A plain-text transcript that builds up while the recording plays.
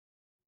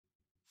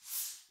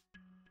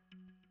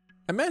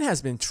A man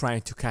has been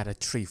trying to cut a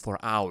tree for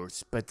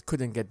hours but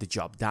couldn't get the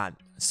job done.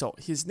 So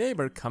his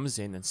neighbor comes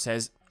in and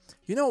says,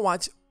 "You know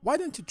what? Why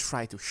don't you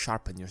try to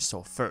sharpen your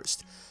saw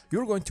first?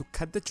 You're going to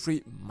cut the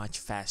tree much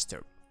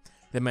faster."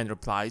 The man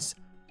replies,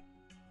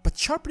 "But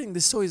sharpening the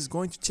saw is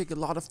going to take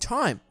a lot of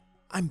time.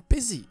 I'm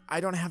busy.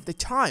 I don't have the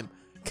time.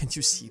 Can't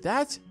you see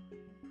that?"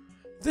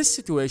 This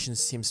situation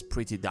seems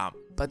pretty dumb,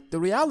 but the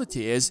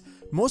reality is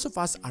most of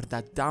us are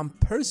that dumb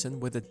person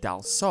with a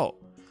dull saw.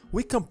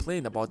 We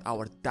complain about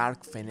our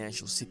dark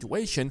financial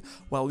situation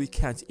while we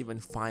can't even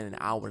find an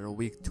hour a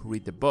week to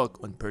read a book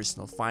on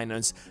personal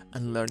finance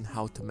and learn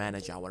how to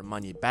manage our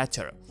money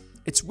better.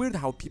 It's weird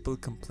how people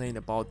complain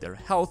about their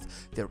health,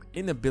 their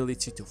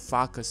inability to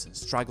focus and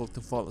struggle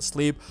to fall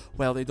asleep,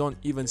 while they don't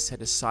even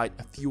set aside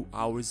a few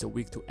hours a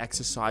week to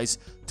exercise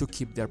to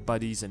keep their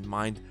bodies and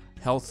mind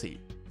healthy.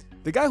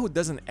 The guy who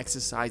doesn't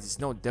exercise is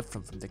no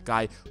different from the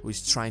guy who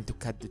is trying to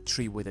cut the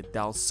tree with a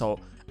dull saw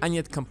and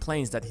yet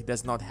complains that he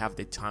does not have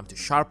the time to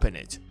sharpen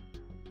it.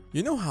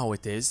 You know how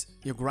it is,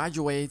 you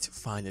graduate,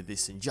 find a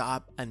decent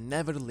job and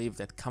never leave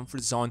that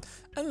comfort zone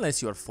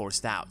unless you are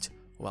forced out.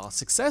 Well,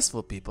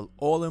 successful people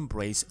all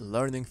embrace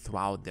learning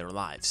throughout their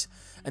lives,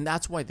 and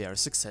that's why they are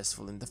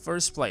successful in the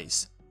first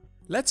place.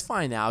 Let's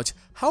find out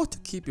how to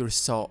keep your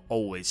saw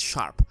always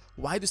sharp.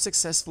 Why do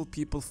successful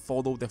people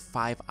follow the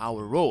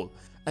 5-hour rule?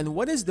 And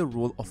what is the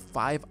rule of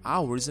 5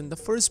 hours in the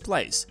first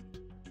place?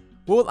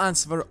 We will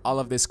answer all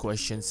of these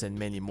questions and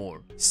many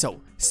more.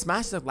 So,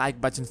 smash the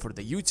like button for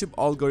the YouTube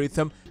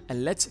algorithm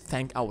and let's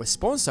thank our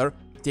sponsor,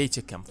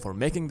 Datacam, for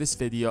making this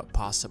video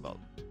possible.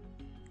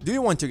 Do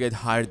you want to get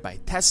hired by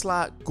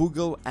Tesla,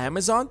 Google,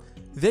 Amazon?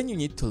 Then you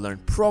need to learn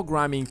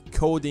programming,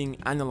 coding,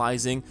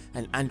 analyzing,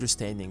 and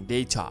understanding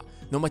data.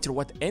 No matter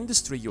what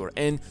industry you're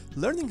in,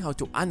 learning how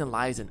to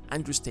analyze and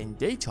understand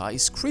data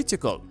is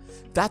critical.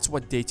 That's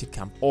what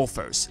Datacamp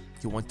offers.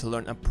 You want to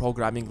learn a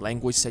programming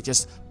language such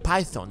as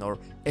Python or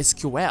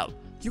SQL?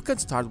 You can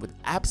start with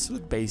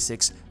absolute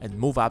basics and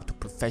move up to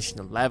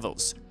professional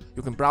levels.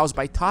 You can browse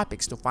by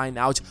topics to find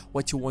out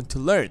what you want to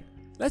learn.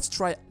 Let's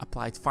try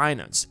applied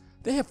finance.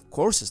 They have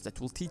courses that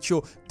will teach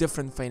you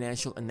different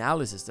financial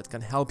analysis that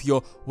can help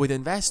you with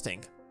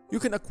investing. You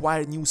can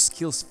acquire new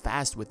skills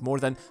fast with more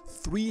than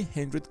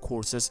 300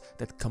 courses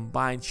that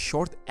combine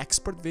short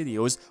expert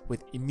videos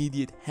with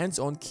immediate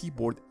hands-on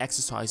keyboard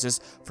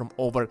exercises from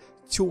over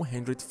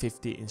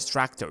 250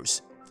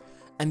 instructors.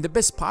 And the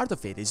best part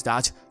of it is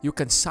that you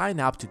can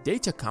sign up to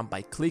Datacamp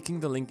by clicking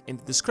the link in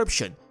the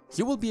description.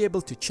 You will be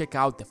able to check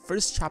out the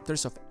first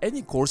chapters of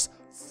any course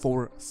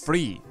for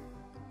free.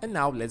 And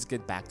now let's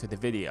get back to the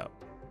video.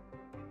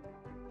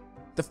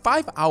 The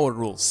 5-hour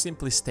rule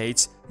simply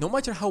states, no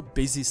matter how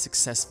busy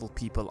successful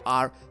people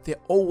are, they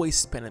always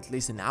spend at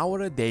least an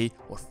hour a day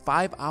or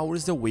 5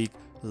 hours a week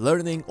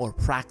learning or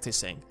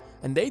practicing,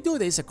 and they do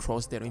this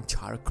across their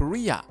entire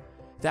career.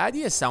 The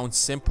idea sounds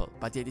simple,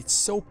 but yet it's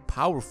so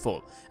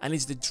powerful, and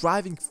it's the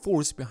driving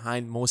force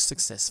behind most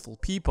successful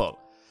people.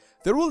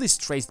 The rule is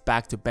traced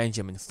back to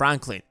Benjamin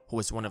Franklin, who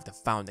was one of the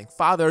founding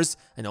fathers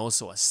and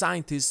also a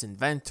scientist,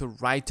 inventor,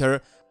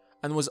 writer,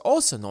 and was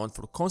also known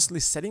for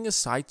constantly setting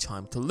aside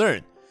time to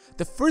learn.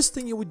 The first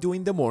thing you would do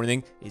in the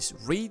morning is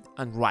read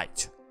and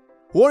write.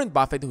 Warren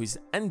Buffett, who is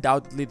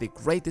undoubtedly the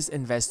greatest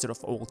investor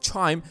of all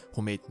time,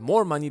 who made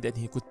more money than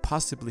he could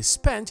possibly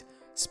spend,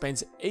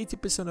 spends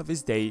 80% of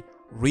his day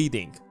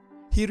reading.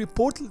 He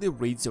reportedly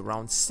reads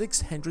around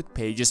 600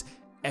 pages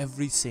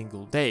every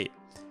single day.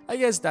 I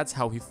guess that's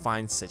how he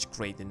finds such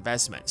great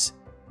investments.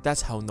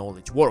 That's how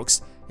knowledge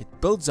works.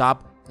 It builds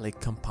up like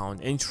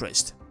compound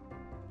interest.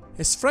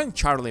 His friend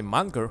Charlie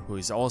Munger, who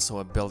is also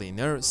a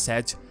billionaire,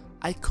 said,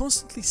 "I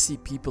constantly see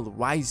people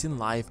rise in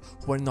life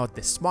who are not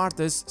the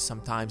smartest,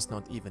 sometimes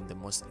not even the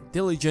most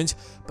intelligent,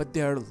 but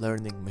they are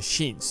learning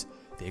machines.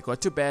 They go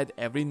to bed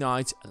every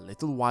night a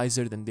little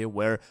wiser than they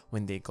were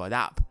when they got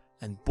up,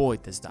 and boy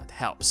does that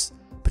helps,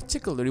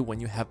 particularly when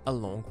you have a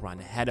long run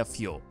ahead of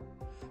you."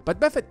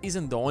 But Buffett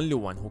isn't the only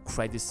one who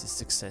credits his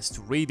success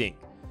to reading.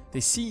 The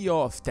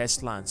CEO of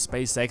Tesla and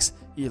SpaceX,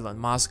 Elon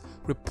Musk,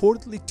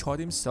 reportedly taught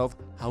himself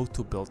how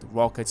to build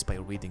rockets by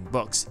reading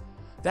books.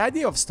 The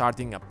idea of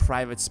starting a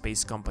private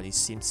space company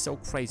seemed so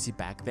crazy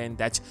back then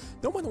that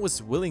no one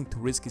was willing to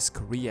risk his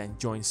career and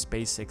join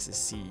SpaceX as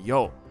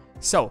CEO.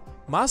 So,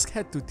 Musk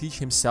had to teach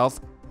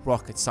himself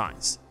rocket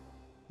science.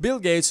 Bill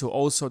Gates, who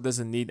also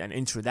doesn't need an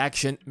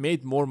introduction,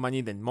 made more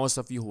money than most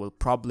of you will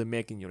probably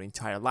make in your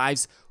entire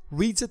lives,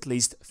 reads at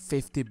least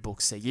 50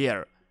 books a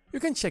year. You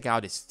can check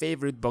out his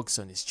favorite books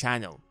on his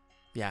channel.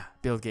 Yeah,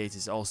 Bill Gates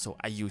is also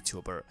a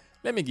YouTuber.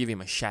 Let me give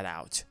him a shout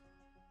out.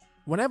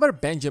 Whenever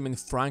Benjamin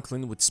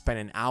Franklin would spend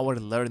an hour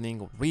learning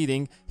or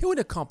reading, he would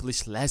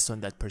accomplish less on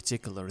that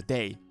particular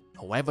day.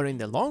 However, in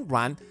the long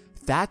run,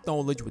 that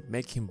knowledge would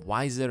make him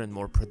wiser and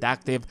more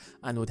productive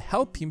and would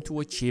help him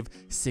to achieve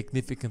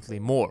significantly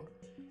more.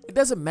 It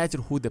doesn't matter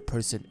who the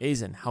person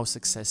is and how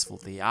successful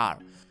they are.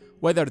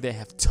 Whether they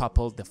have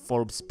toppled the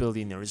Forbes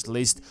billionaires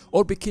list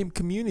or became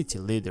community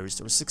leaders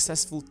or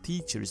successful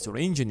teachers or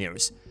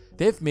engineers,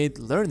 they've made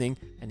learning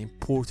an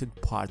important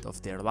part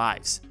of their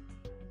lives.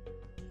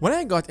 When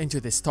I got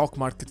into the stock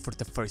market for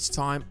the first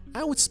time,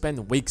 I would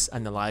spend weeks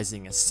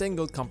analyzing a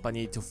single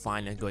company to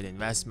find a good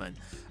investment.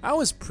 I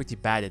was pretty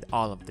bad at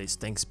all of these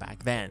things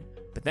back then.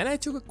 But then I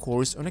took a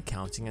course on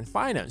accounting and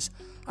finance.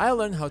 I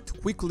learned how to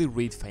quickly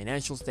read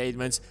financial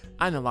statements,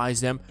 analyze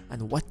them,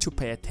 and what to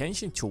pay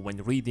attention to when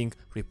reading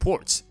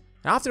reports.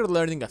 After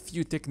learning a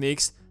few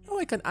techniques, now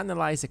I can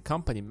analyze a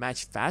company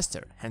much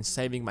faster, hence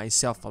saving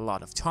myself a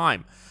lot of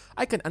time.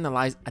 I can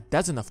analyze a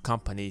dozen of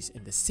companies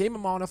in the same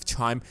amount of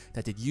time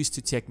that it used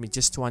to take me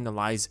just to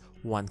analyze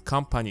one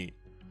company.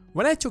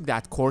 When I took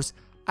that course,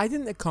 I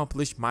didn't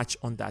accomplish much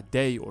on that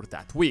day or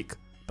that week,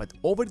 but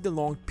over the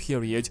long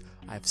period,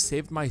 I've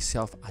saved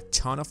myself a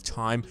ton of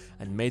time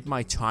and made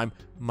my time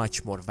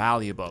much more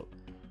valuable.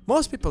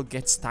 Most people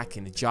get stuck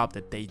in a job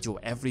that they do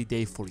every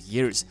day for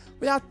years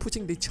without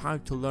putting the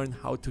time to learn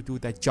how to do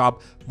that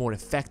job more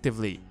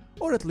effectively,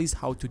 or at least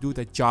how to do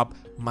that job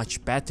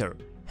much better.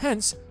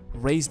 Hence,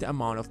 raise the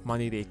amount of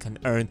money they can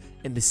earn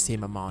in the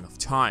same amount of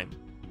time.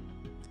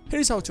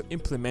 Here's how to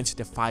implement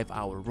the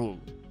 5-hour rule.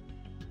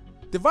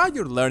 Divide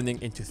your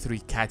learning into 3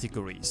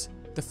 categories.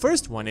 The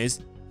first one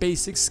is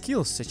basic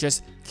skills such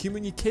as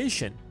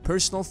communication,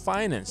 personal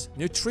finance,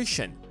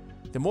 nutrition.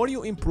 The more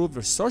you improve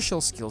your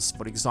social skills,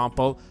 for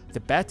example, the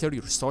better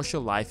your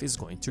social life is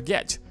going to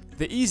get.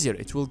 The easier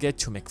it will get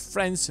to make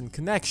friends and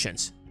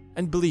connections.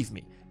 And believe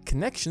me,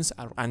 connections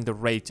are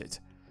underrated.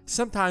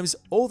 Sometimes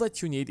all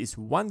that you need is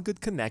one good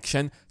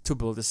connection to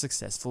build a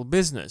successful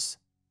business.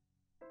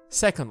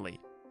 Secondly,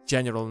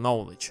 general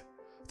knowledge.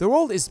 The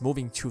world is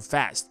moving too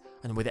fast,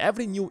 and with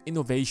every new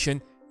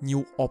innovation,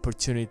 new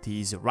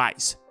opportunities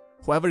arise.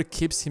 Whoever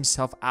keeps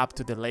himself up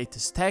to the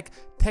latest tech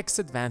takes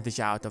advantage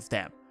out of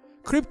them.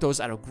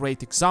 Cryptos are a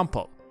great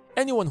example.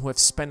 Anyone who has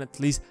spent at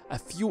least a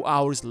few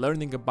hours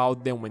learning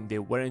about them when they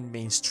weren't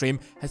mainstream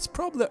has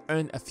probably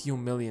earned a few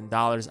 $1 million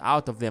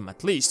out of them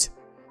at least.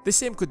 The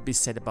same could be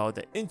said about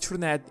the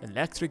internet,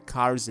 electric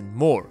cars, and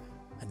more.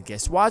 And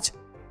guess what?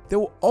 There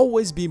will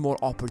always be more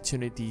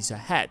opportunities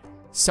ahead,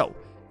 so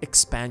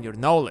expand your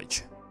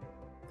knowledge.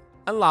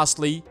 And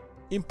lastly,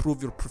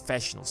 improve your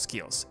professional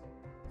skills.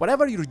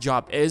 Whatever your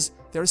job is,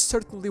 there are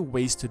certainly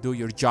ways to do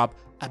your job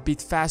a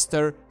bit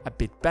faster, a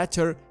bit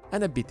better,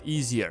 and a bit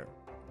easier.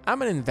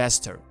 I'm an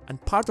investor,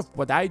 and part of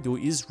what I do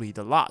is read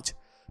a lot.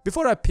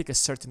 Before I pick a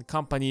certain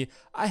company,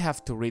 I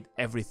have to read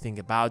everything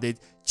about it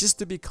just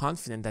to be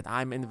confident that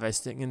I'm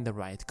investing in the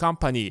right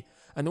company.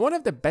 And one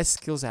of the best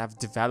skills I have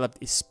developed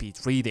is speed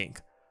reading.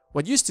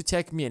 What used to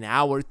take me an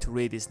hour to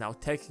read is now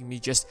taking me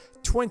just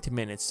 20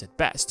 minutes at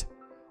best.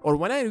 Or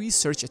when I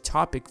research a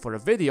topic for a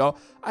video,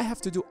 I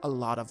have to do a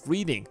lot of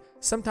reading.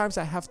 Sometimes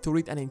I have to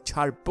read an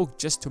entire book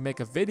just to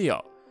make a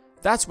video.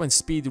 That's when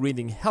speed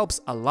reading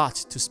helps a lot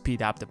to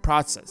speed up the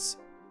process.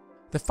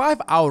 The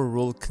 5-hour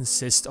rule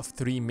consists of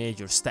 3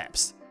 major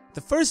steps.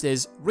 The first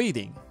is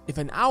reading. If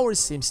an hour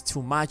seems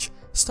too much,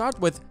 start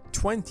with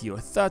 20 or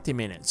 30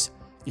 minutes.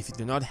 If you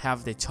do not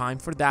have the time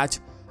for that,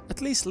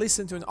 at least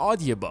listen to an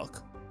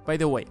audiobook. By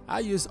the way, I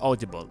use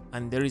Audible,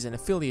 and there is an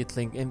affiliate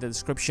link in the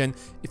description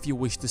if you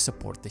wish to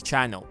support the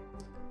channel.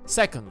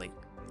 Secondly,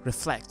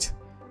 reflect.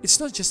 It's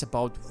not just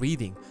about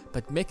reading,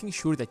 but making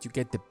sure that you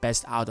get the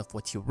best out of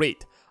what you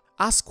read.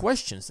 Ask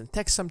questions and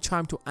take some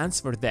time to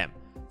answer them.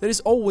 There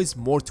is always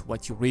more to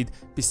what you read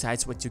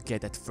besides what you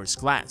get at first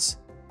glance.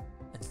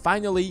 And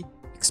finally,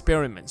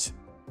 experiment.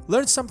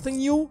 Learn something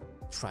new?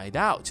 Try it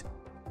out.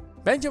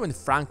 Benjamin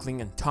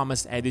Franklin and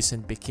Thomas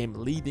Edison became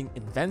leading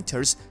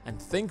inventors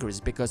and thinkers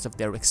because of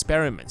their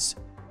experiments.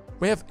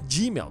 We have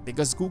Gmail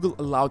because Google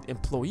allowed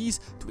employees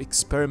to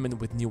experiment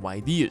with new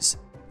ideas.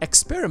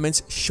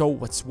 Experiments show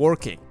what's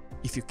working.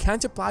 If you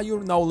can't apply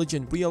your knowledge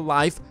in real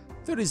life,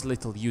 there is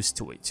little use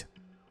to it.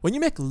 When you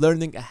make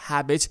learning a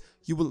habit,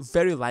 you will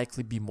very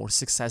likely be more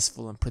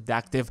successful and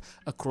productive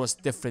across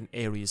different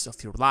areas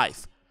of your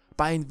life.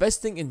 By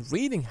investing in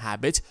reading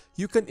habits,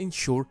 you can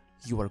ensure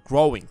you are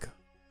growing.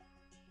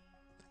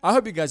 I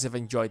hope you guys have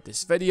enjoyed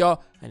this video,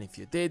 and if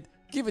you did,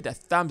 give it a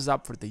thumbs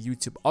up for the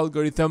YouTube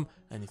algorithm,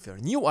 and if you're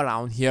new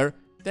around here,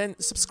 then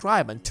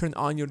subscribe and turn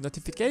on your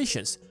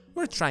notifications.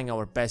 We're trying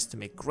our best to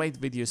make great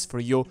videos for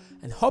you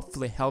and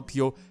hopefully help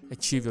you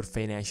achieve your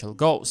financial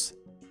goals.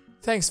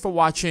 Thanks for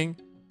watching,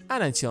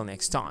 and until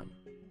next time.